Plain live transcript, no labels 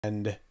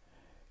And,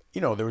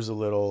 you know, there was a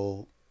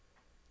little,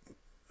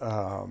 you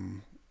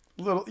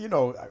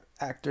know,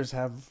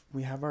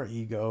 we have our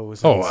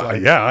egos. And Oh, it's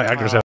like, yeah,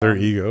 actors have their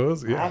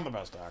egos. Yeah. I'm the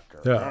best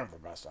actor. Yeah. I'm the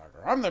best actor.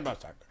 I'm the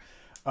best actor.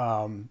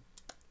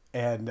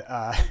 And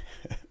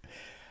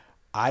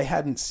I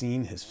hadn't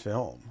seen his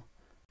film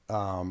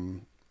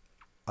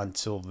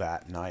until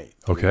that night,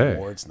 the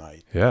awards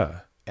night. Yeah.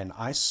 And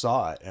I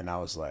saw it and I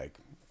was like,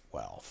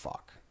 well,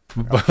 fuck.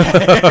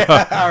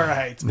 Okay. All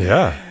right.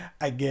 Yeah.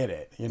 I get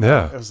it. You know,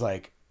 Yeah. it was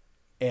like,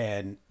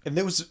 and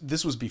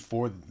this was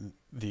before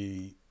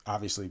the,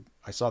 obviously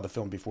I saw the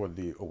film before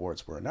the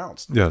awards were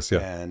announced. Yes. Yeah.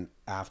 And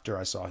after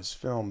I saw his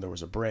film, there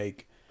was a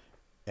break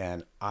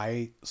and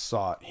I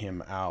sought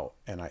him out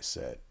and I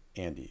said,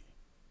 Andy,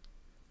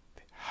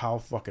 how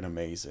fucking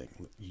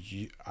amazing.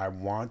 I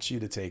want you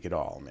to take it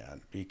all,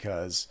 man,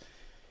 because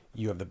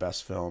you have the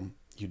best film.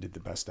 You did the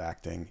best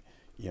acting,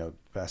 you know,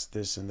 best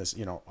this and this,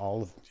 you know,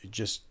 all of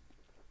just,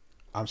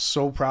 I'm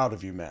so proud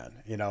of you,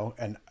 man, you know,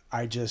 and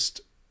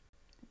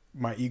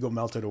my ego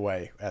melted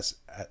away as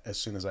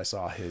soon as I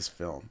saw his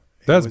film.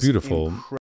 That's beautiful.